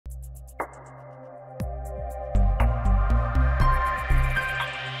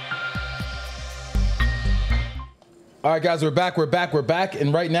All right, guys, we're back.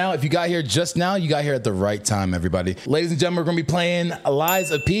 And right now, if you got here just now, you got here at the right time, everybody. Ladies and gentlemen, we're going to be playing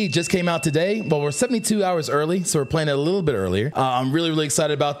liesofp. Just came out today. Well, we're 72 hours early, so we're playing it a little bit earlier. I'm really, really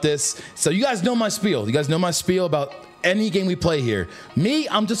excited about this. So you guys know my spiel. You guys know my spiel about any game we play here. Me,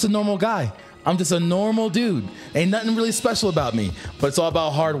 I'm just a normal guy. I'm just a normal dude. Ain't nothing really special about me, but it's all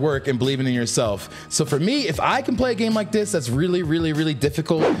about hard work and believing in yourself. So for me, if I can play a game like this that's really, really, really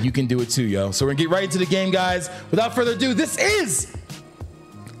difficult, you can do it too, yo. So we're gonna get right into the game, guys. Without further ado, this is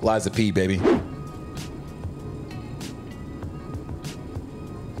liesofp, baby.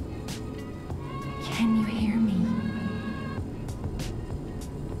 Can you hear me?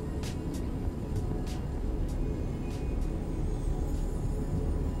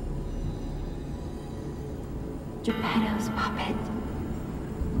 Geppetto's puppet.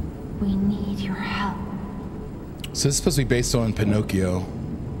 We need your help. So this is supposed to be based on Pinocchio,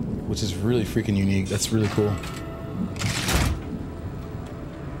 which is really freaking unique. That's really cool.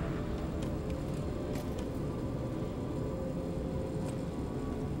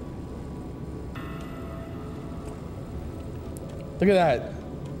 Look at that.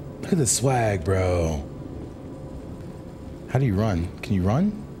 Look at the swag, bro. How do you run? Can you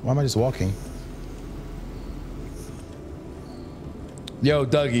run? Why am I just walking? Yo,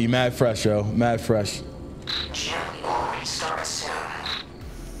 Dougie, mad fresh, yo. Mad fresh. Jimmy will restart soon.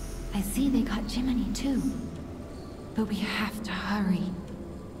 I see they got Jiminy too. But we have to hurry.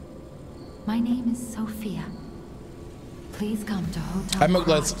 My name is Sophia. Please come to Hotel I'm I'll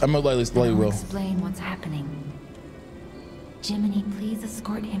will. explain what's happening. Jiminy, please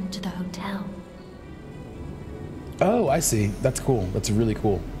escort him to the hotel. Oh, I see. That's cool. That's really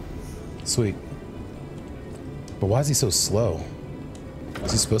cool. Sweet. But why is he so slow?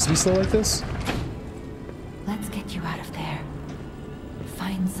 Is he supposed to be slow like this? Let's get you out of there.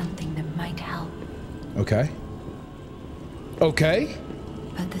 Find something that might help. Okay. Okay.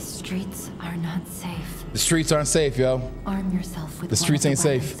 But the streets are not safe. The streets aren't safe, yo. Arm yourself with The streets one ain't of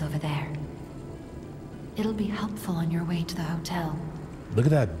the safe. weapons over there. It'll be helpful on your way to the hotel. Look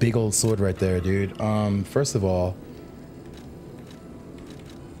at that big old sword right there, dude. First of all,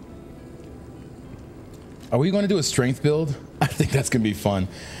 are we going to do a strength build? I think that's going to be fun.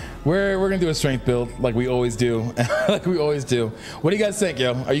 We're going to do a strength build like we always do. Like we always do. What do you guys think,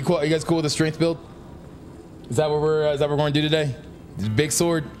 yo? Are you cool? Are you guys cool with a strength build? Is that what we're going to do today? Big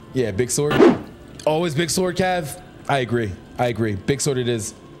sword? Yeah, big sword. Always big sword, Cav? I agree. Big sword it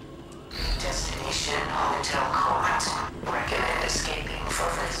is. Destination Hotel Comas. Recommend escaping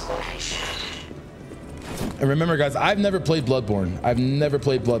from this location. And remember, guys, I've never played Bloodborne.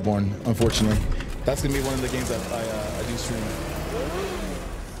 Unfortunately. That's gonna be one of the games that I do stream.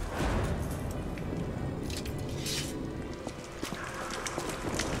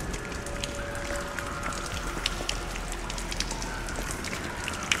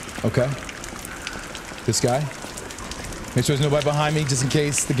 Okay. This guy. Make sure there's nobody behind me, just in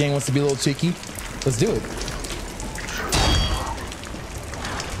case the game wants to be a little cheeky. Let's do it.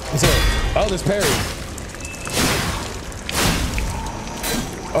 What's up? Oh, there's parry.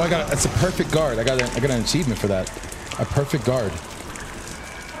 Oh, I got it. That's a perfect guard. I got an achievement for that. A perfect guard.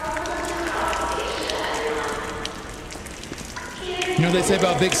 You know what they say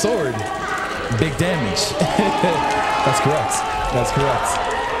about big sword? Big damage. That's correct.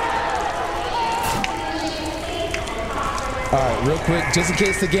 All right, real quick, just in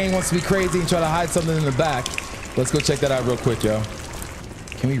case the game wants to be crazy and try to hide something in the back, let's go check that out real quick, yo.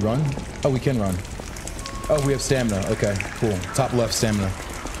 Can we run? Oh, we can run. Oh, we have stamina. Okay, cool. Top left, stamina.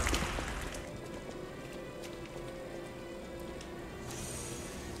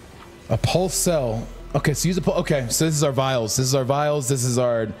 A pulse cell. Okay, so use a okay, so this is our vials. This is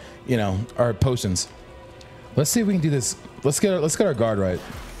our, you know, our potions. Let's see if we can do this. Let's get our guard right.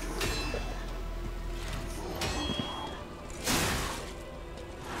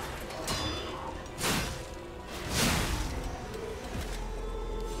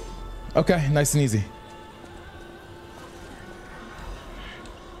 Okay, nice and easy.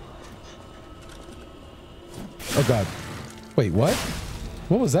 Oh God. Wait, what?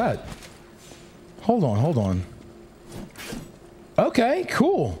 What was that? Hold on. Okay,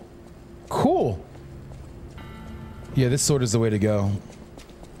 cool. Yeah, this sword is the way to go.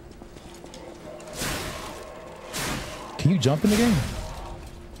 Can you jump in the game?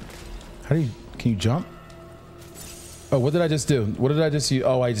 Can you jump? Oh, what did I just do? What did I just use?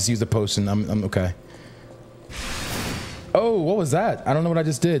 Oh, I just used a potion. I'm okay. Oh, what was that? I don't know what I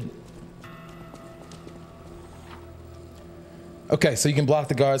just did. Okay, so you can block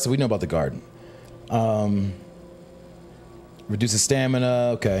the guard, so we know about the guard. Reduces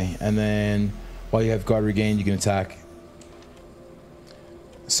stamina, okay. And then while you have guard regained, you can attack.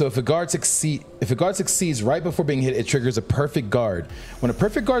 So if a guard succeeds right before being hit, it triggers a perfect guard. When a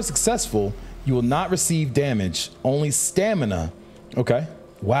perfect guard is successful, you will not receive damage, only stamina. Okay.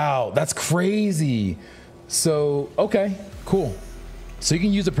 Wow, that's crazy. So, okay, cool. So you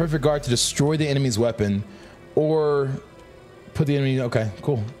can use a perfect guard to destroy the enemy's weapon or put the enemy, okay,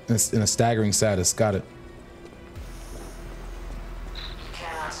 cool. In a staggering status, got it.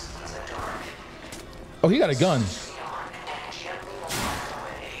 Oh, he got a gun.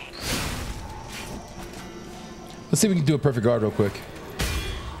 Let's see if we can do a perfect guard real quick.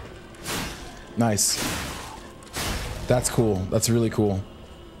 Nice. That's cool. That's really cool.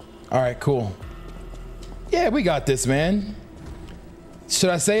 All right, cool. Yeah, we got this, man. Should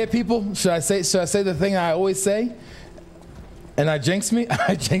I say it, people? Should I say the thing I always say? And I jinx me?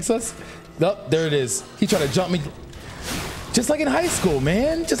 I jinx us? Oh, there it is. He tried to jump me. Just like in high school,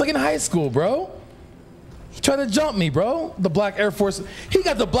 man. Just like in high school, bro. He tried to jump me, bro. The black Air Force. He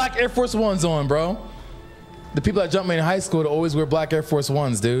got the black Air Force Ones on, bro. The people that jumped me in high school would always wear black Air Force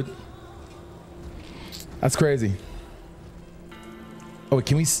Ones, dude. That's crazy. Oh, wait,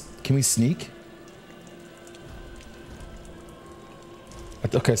 can we sneak?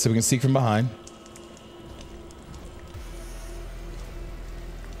 Okay, so we can sneak from behind.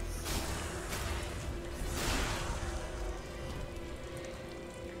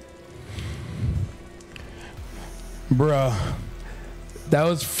 Bruh, that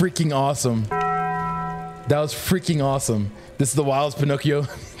was freaking awesome. That was freaking awesome. This is the wildest Pinocchio.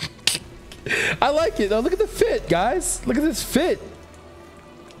 I like it. Oh, look at the fit, guys. Look at this fit.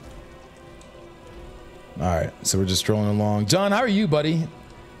 All right, so we're just strolling along. John, how are you, buddy?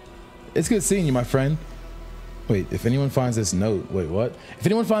 It's good seeing you, my friend. Wait, if anyone finds this note, wait, what? If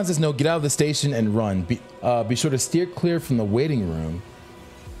anyone finds this note, get out of the station and run. Be sure to steer clear from the waiting room.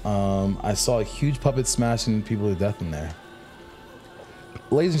 I saw a huge puppet smashing people to death in there.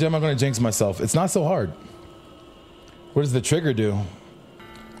 Ladies and gentlemen, I'm going to jinx myself. It's not so hard. What does the trigger do?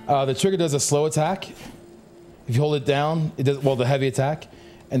 The trigger does a slow attack. If you hold it down, it does, well, the heavy attack.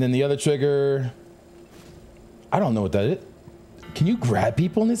 And then the other trigger, I don't know what that is. Can you grab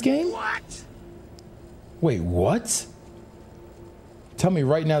people in this game? What? Wait, what? Tell me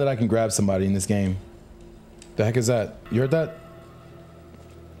right now that I can grab somebody in this game. The heck is that? You heard that?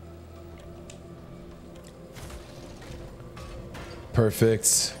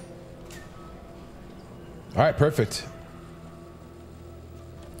 Perfect. All right, perfect.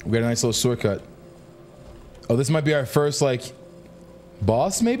 We got a nice little shortcut. Oh, this might be our first, like,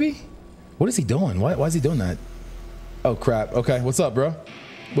 boss, maybe? What is he doing? Why is he doing that? Oh, crap. Okay, what's up, bro?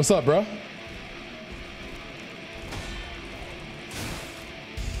 What's up, bro?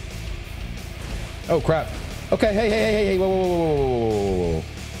 Oh, crap. Okay, hey, whoa.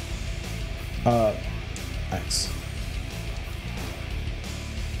 Thanks.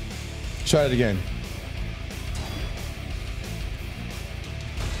 Try it again.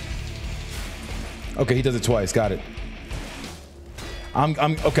 Okay, he does it twice. Got it. I'm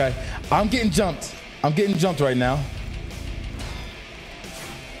okay. I'm getting jumped. I'm getting jumped right now.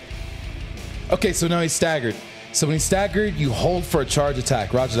 Okay, so now he's staggered. So when he's staggered, you hold for a charge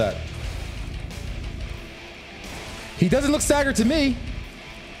attack. Roger that. He doesn't look staggered to me.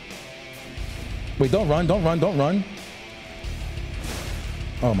 Wait, don't run, don't run, don't run.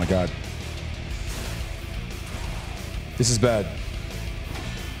 Oh my God. This is bad.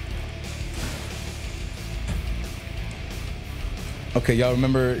 Okay, y'all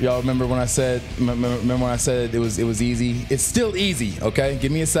remember when I said it was easy? It's still easy, okay?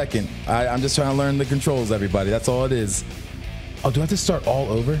 Give me a second. I'm just trying to learn the controls, everybody. That's all it is. Oh, do I have to start all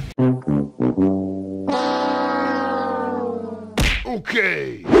over?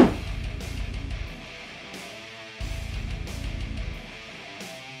 Okay.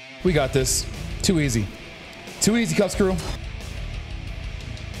 We got this. Too easy. Too easy, Cups crew.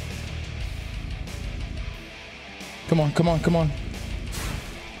 Come on, come on, come on.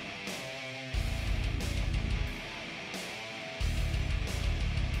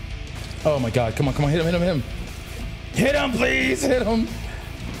 Oh my God, come on, come on, hit him, hit him, hit him. Hit him, please, hit him.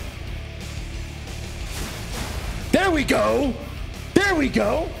 There we go. There we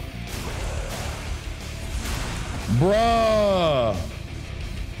go. Bruh.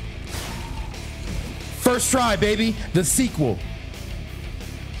 First try, baby. The sequel.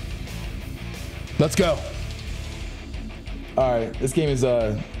 Let's go. All right, this game is,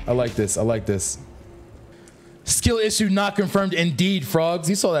 I like this, I like this. Skill issue not confirmed indeed, frogs.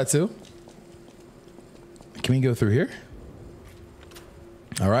 You saw that too. Can we go through here?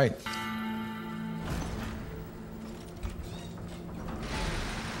 All right.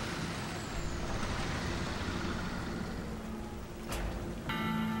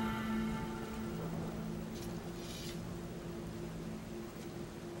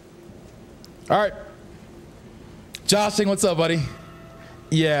 All right. Joshing, what's up, buddy?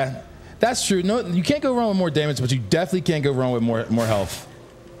 Yeah, that's true. No, you can't go wrong with more damage, but you definitely can't go wrong with more health.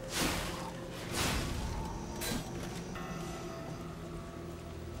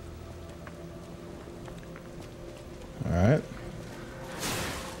 All right.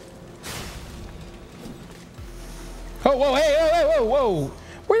 Oh, whoa, hey, whoa, whoa.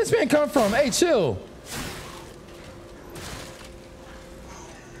 Where this man come from? Hey, chill.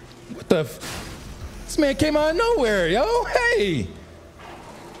 What the? This man came out of nowhere, yo. Hey.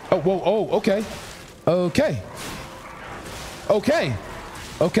 Oh, whoa, oh, okay. Okay. Okay.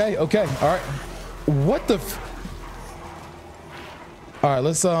 Okay, okay. All right. What the? All right,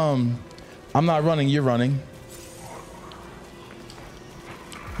 let's, I'm not running, you're running.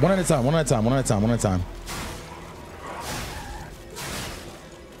 One at a time, one at a time, one at a time, one at a time.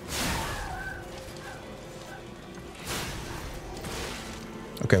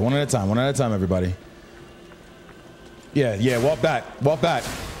 Okay, one at a time, everybody. Yeah, yeah, walk back, walk back.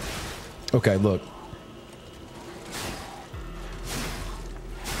 Okay, look.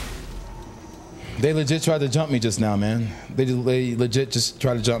 They legit tried to jump me just now, man. They legit just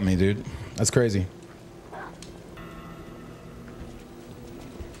tried to jump me, dude. That's crazy.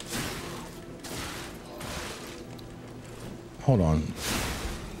 Hold on.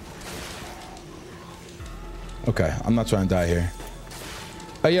 Okay, I'm not trying to die here.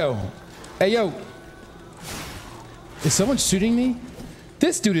 Hey, yo. Hey, yo. Is someone shooting me?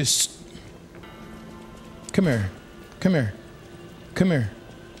 This dude is... Come here. Come here. Come here.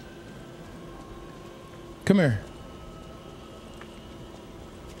 Come here.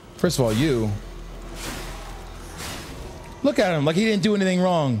 First of all, you. Look at him like he didn't do anything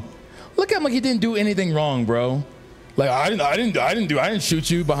wrong. Look at him like he didn't do anything wrong, bro. Like I didn't shoot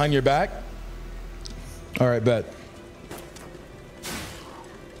you behind your back. All right, bet.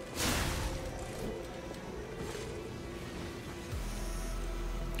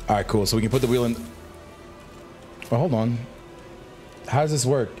 All right, cool. So we can put the wheel in. Oh, hold on. How does this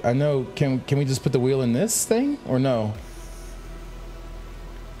work? I know. Can we just put the wheel in this thing or no?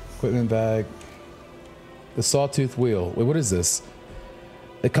 Equipment bag. The sawtooth wheel. Wait, what is this?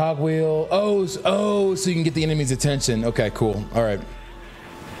 The cog wheel. Oh, so you can get the enemy's attention. Okay, cool. All right.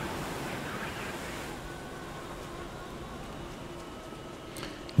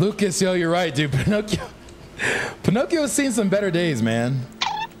 Lucas, yo, you're right, dude. Pinocchio's seen some better days, man.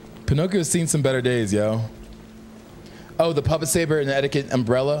 Pinocchio's seen some better days, yo. Oh, the puppet saber and the etiquette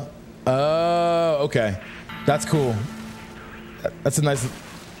umbrella. Oh, okay. That's cool. That's a nice...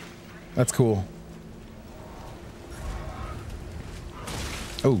 That's cool.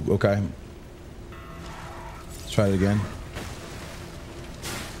 Oh, okay. Let's try it again.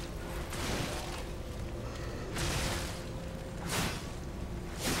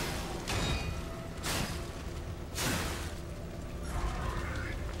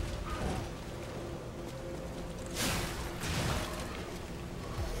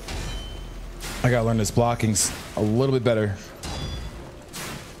 I gotta learn this blocking a little bit better.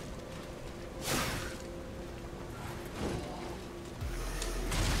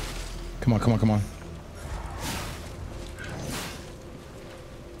 Come on, come on, come on.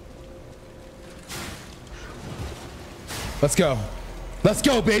 Let's go. Let's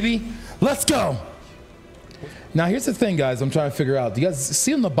go, baby. Let's go. Now, here's the thing, guys. I'm trying to figure out. Do you guys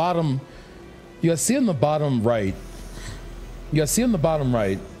see on the bottom? You guys see on the bottom right? You guys see on the bottom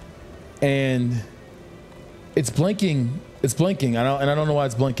right? And it's blinking. It's blinking. I don't know why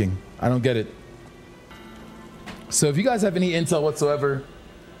it's blinking. I don't get it. So if you guys have any intel whatsoever,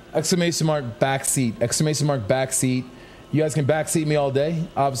 exclamation mark backseat, exclamation mark backseat. You guys can backseat me all day.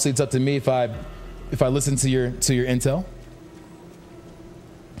 Obviously, it's up to me if I listen to your intel.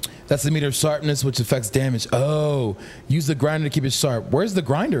 That's the meter of sharpness, which affects damage. Oh, use the grinder to keep it sharp. Where's the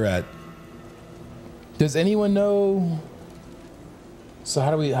grinder at? Does anyone know? So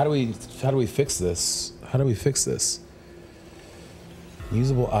how do we fix this? How do we fix this?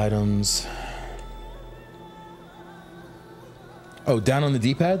 Usable items. Oh, down on the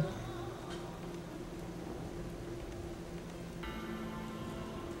D-pad?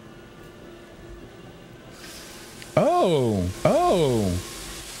 Oh, oh,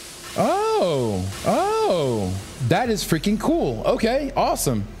 oh, oh. That is freaking cool. Okay,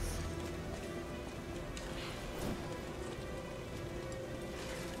 awesome.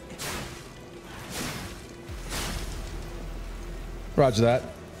 Roger that.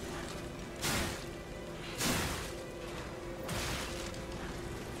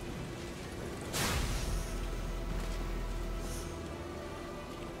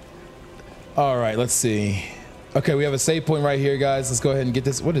 All right, let's see. Okay, we have a save point right here, guys. Let's go ahead and get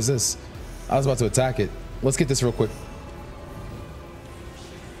this. What is this? I was about to attack it. Let's get this real quick.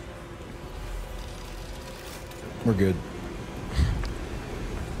 We're good.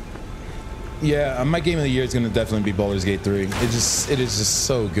 Yeah, my game of the year is gonna definitely be Baldur's Gate 3. It is just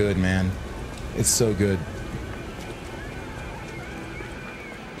so good, man. It's so good.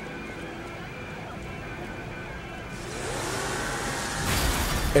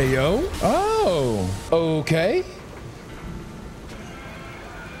 Ayo. Oh, okay.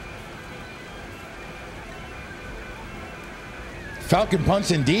 Falcon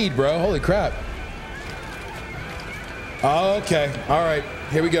punch indeed, bro. Holy crap. Okay. All right.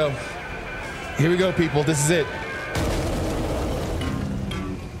 Here we go. Here we go, people. This is it.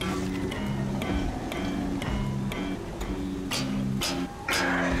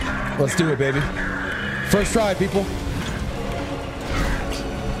 Let's do it, baby. First try, people.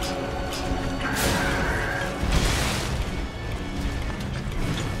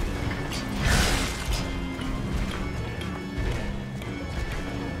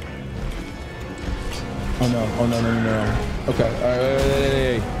 Oh no, oh no, no, no, no. Okay, all right,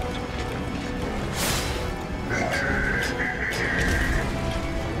 hey.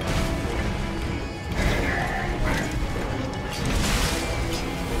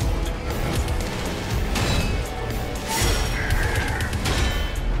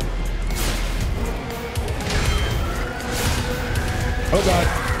 Oh God.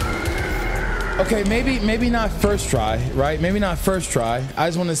 Okay, maybe not first try, right? Maybe not first try. I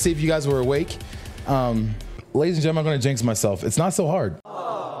just want to see if you guys were awake. Ladies and gentlemen, I'm going to jinx myself. It's not so hard.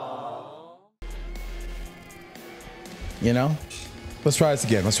 You know? Let's try this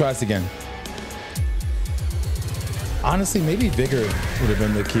again. Let's try this again. Honestly, maybe vigor would have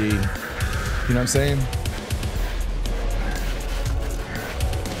been the key. You know what I'm saying?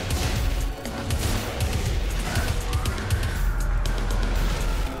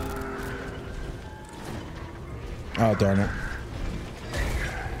 Oh, darn it.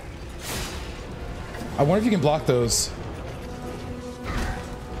 I wonder if you can block those.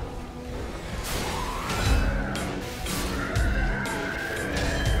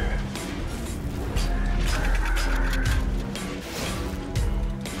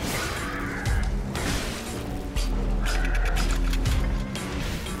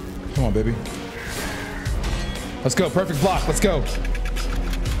 Come on, baby. Let's go. Perfect block. Let's go.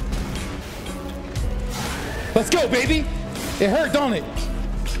 Let's go, baby. It hurt, don't it?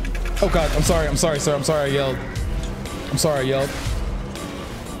 Oh God, I'm sorry. I'm sorry, sir. I'm sorry I yelled. I'm sorry I yelled.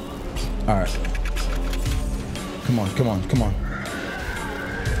 All right. Come on, come on, come on.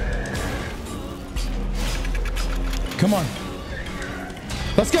 Come on.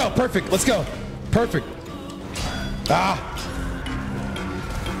 Let's go. Perfect. Let's go. Perfect. Ah.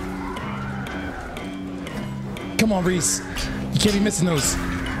 Come on, Reese. You can't be missing those.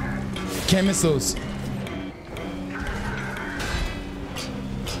 Can't miss those.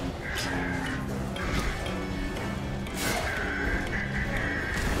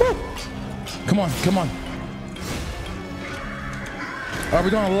 Come on, come on. All right, we're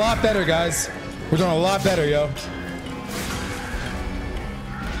doing a lot better, guys. We're doing a lot better, yo.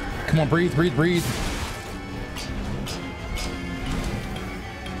 Come on, breathe, breathe, breathe.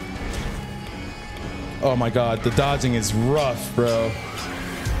 Oh my God, the dodging is rough, bro.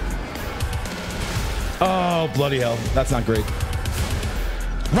 Oh, bloody hell. That's not great.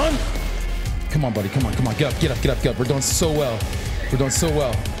 Run! Come on, buddy, come on, come on. Get up, get up, get up, get up. We're doing so well. We're doing so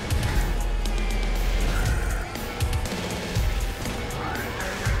well.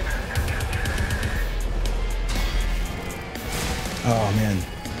 Oh, man.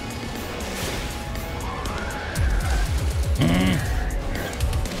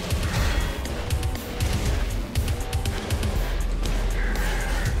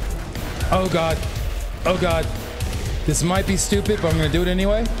 Oh, God. Oh, God. This might be stupid, but I'm going to do it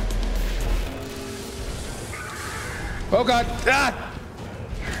anyway. Oh, God. Ah!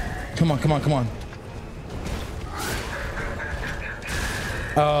 Come on, come on, come on.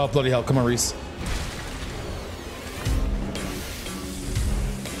 Oh, bloody hell. Come on, Reese.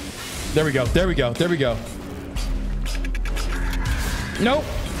 There we go. There we go. There we go. Nope.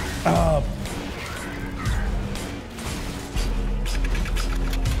 Oh.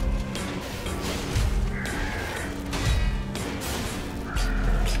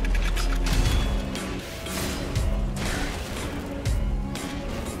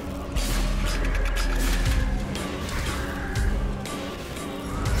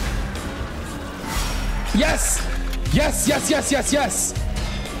 Yes! Yes, yes, yes, yes, yes!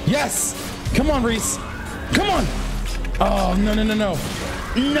 Yes! Come on, Reese. Come on! Oh, no, no, no, no.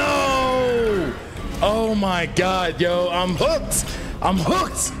 No! Oh my God, yo. I'm hooked. I'm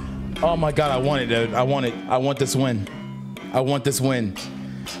hooked. Oh my God, I want it, dude. I want it. I want this win. I want this win.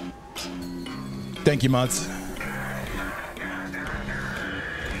 Thank you, mods.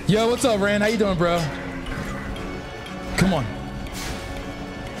 Yo, what's up, Rand? How you doing, bro? Come on.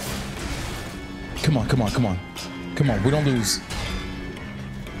 Come on, come on, come on. Come on, we don't lose.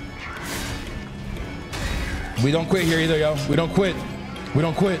 We don't quit here either, yo. We don't quit. We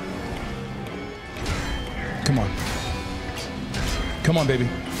don't quit. Come on. Come on, baby.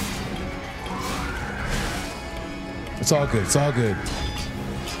 It's all good. It's all good.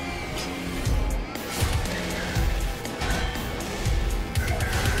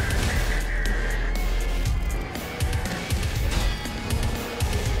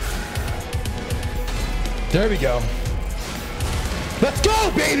 There we go. Let's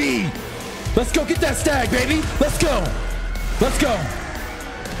go, baby! Let's go get that stag, baby! Let's go! Let's go!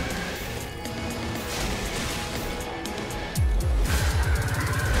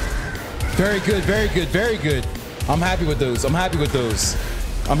 Very good, very good, very good. I'm happy with those. I'm happy with those.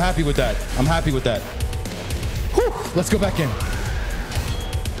 I'm happy with that. I'm happy with that. Whew, let's go back in.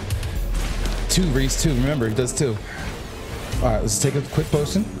 2, Reese, 2. Remember, he does 2. All right, let's take a quick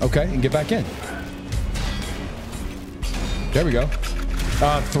potion. Okay, and get back in. There we go.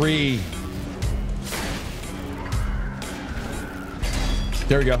 3.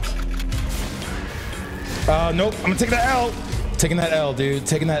 There we go. Nope, I'm gonna take that L. Taking that L, dude.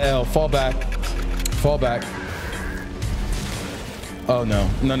 Taking that L. Fall back. Fall back. Oh no.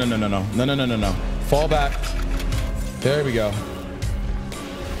 No, no, no, no, no. No, no, no, no, no. Fall back. There we go.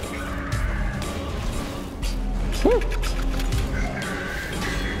 Woo.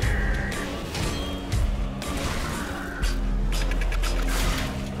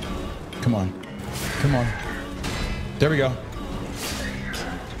 Come on. Come on. There we go.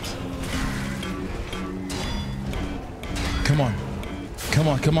 Come on. Come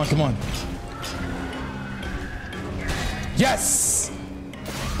on, come on, come on. Yes!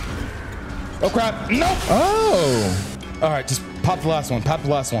 Oh crap. Nope. Oh. All right, just pop the last one. Pop the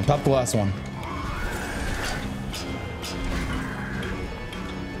last one. Pop the last one.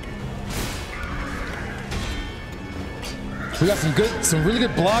 We got some really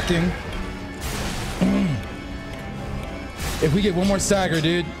good blocking. If we get one more stagger,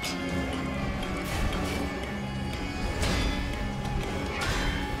 dude.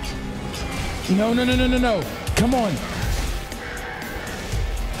 No, no, no, no, no, no. Come on.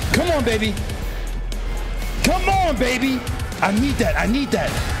 Come on, baby. Come on, baby. I need that. I need that.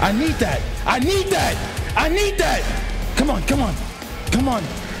 I need that. I need that. I need that. Come on, come on. Come on.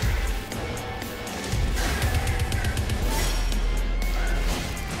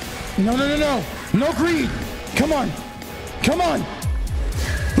 No, no, no, no. No greed. Come on. Come on.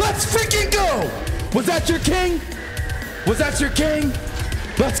 Let's freaking go. Was that your king? Was that your king?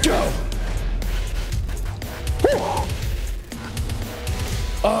 Let's go. Woo.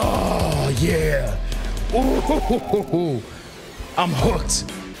 Oh, yeah. Ooh. I'm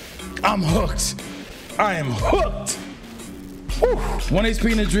hooked. I'm hooked. I am hooked. Woo. 1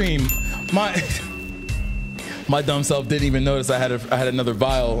 HP in a dream. My dumb self didn't even notice I had another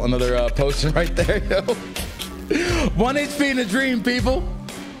vial, another potion right there, yo. 1 HP in a dream, people.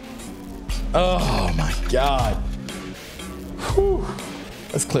 Oh my God. Whew.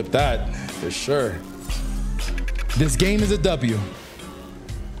 Let's clip that for sure. This game is a W.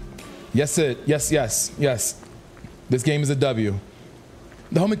 Yes, yes, yes, yes. This game is a W.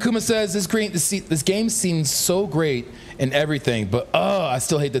 The homie Kuma says this game seems so great in everything, but I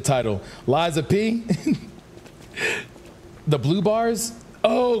still hate the title. liesofp. The blue bars.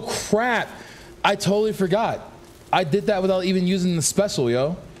 Oh crap! I totally forgot. I did that without even using the special,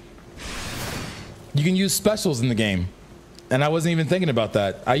 yo. You can use specials in the game. And I wasn't even thinking about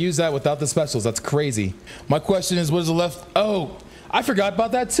that. I use that without the specials. That's crazy. My question is, what is the left? Oh, I forgot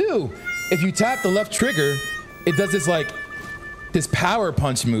about that too. If you tap the left trigger, it does this power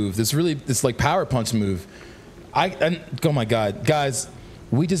punch move. This power punch move. Oh my God, guys,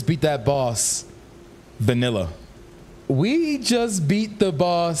 we just beat that boss vanilla. We just beat the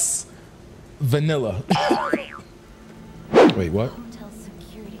boss vanilla. Wait, what?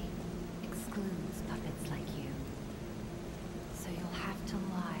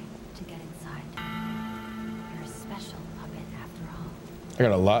 I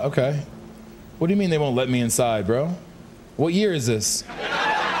got a lot. Okay. What do you mean they won't let me inside, bro? What year is this?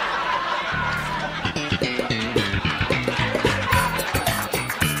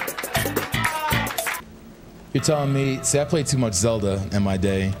 You're telling me, see, I played too much Zelda in my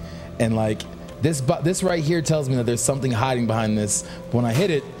day, and like this right here tells me that there's something hiding behind this. When I hit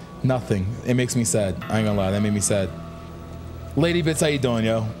it, nothing. It makes me sad. I ain't gonna lie, that made me sad. Lady Bits, how you doing,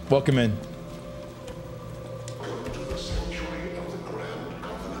 yo? Welcome in. Come to the sanctuary of the Grand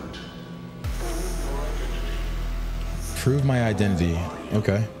Covenant. Prove my identity.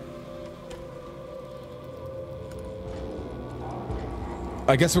 Okay.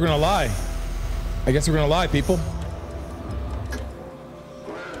 I guess we're gonna lie. I guess we're gonna lie, people.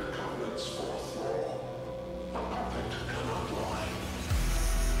 Grand Covenant's fourth law. A puppet cannot lie.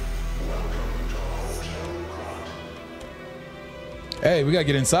 Welcome to Hotel Krat. Hey, we gotta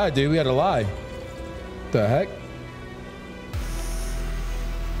get inside, dude. We gotta lie. The heck?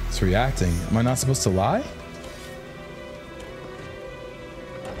 It's reacting. Am I not supposed to lie?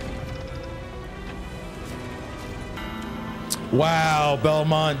 Wow,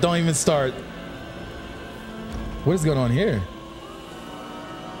 Belmont, don't even start. What is going on here?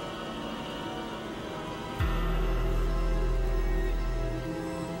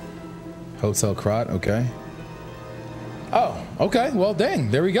 Hotel Krat, okay. Oh, okay, well,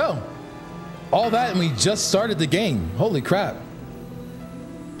 dang, there we go. All that and we just started the game. Holy crap.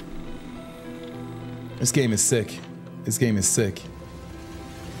 This game is sick. This game is sick.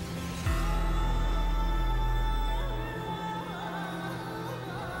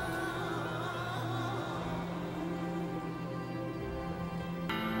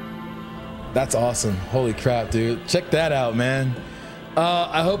 That's awesome. Holy crap, dude. Check that out, man.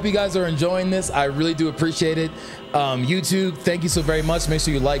 I hope you guys are enjoying this. I really do appreciate it. YouTube, thank you so very much. Make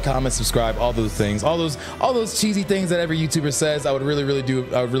sure you like, comment, subscribe, all those things, all those cheesy things that every YouTuber says. I would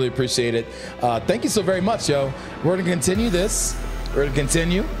really appreciate it. Thank you so very much, yo. We're gonna continue this. We're gonna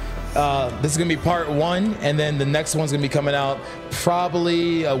continue. This is gonna be part 1, and then the next one's gonna be coming out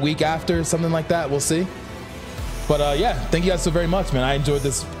probably a week after, something like that. We'll see. But yeah, thank you guys so very much, man. I enjoyed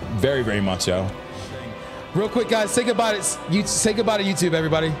this very, very much, yo. Real quick, guys, say goodbye to YouTube,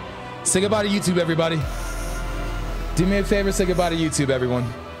 everybody. Say goodbye to YouTube, everybody. Do me a favor, say goodbye to YouTube, everyone.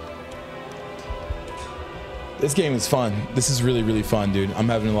 This game is fun. This is really, really fun, dude. I'm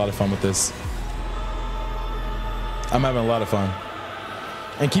having a lot of fun with this. I'm having a lot of fun.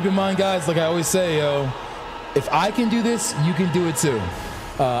 And keep in mind, guys, like I always say, yo, if I can do this, you can do it too.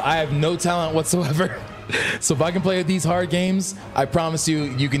 I have no talent whatsoever. So if I can play these hard games, I promise you,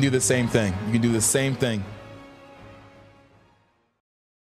 you can do the same thing. You can do the same thing.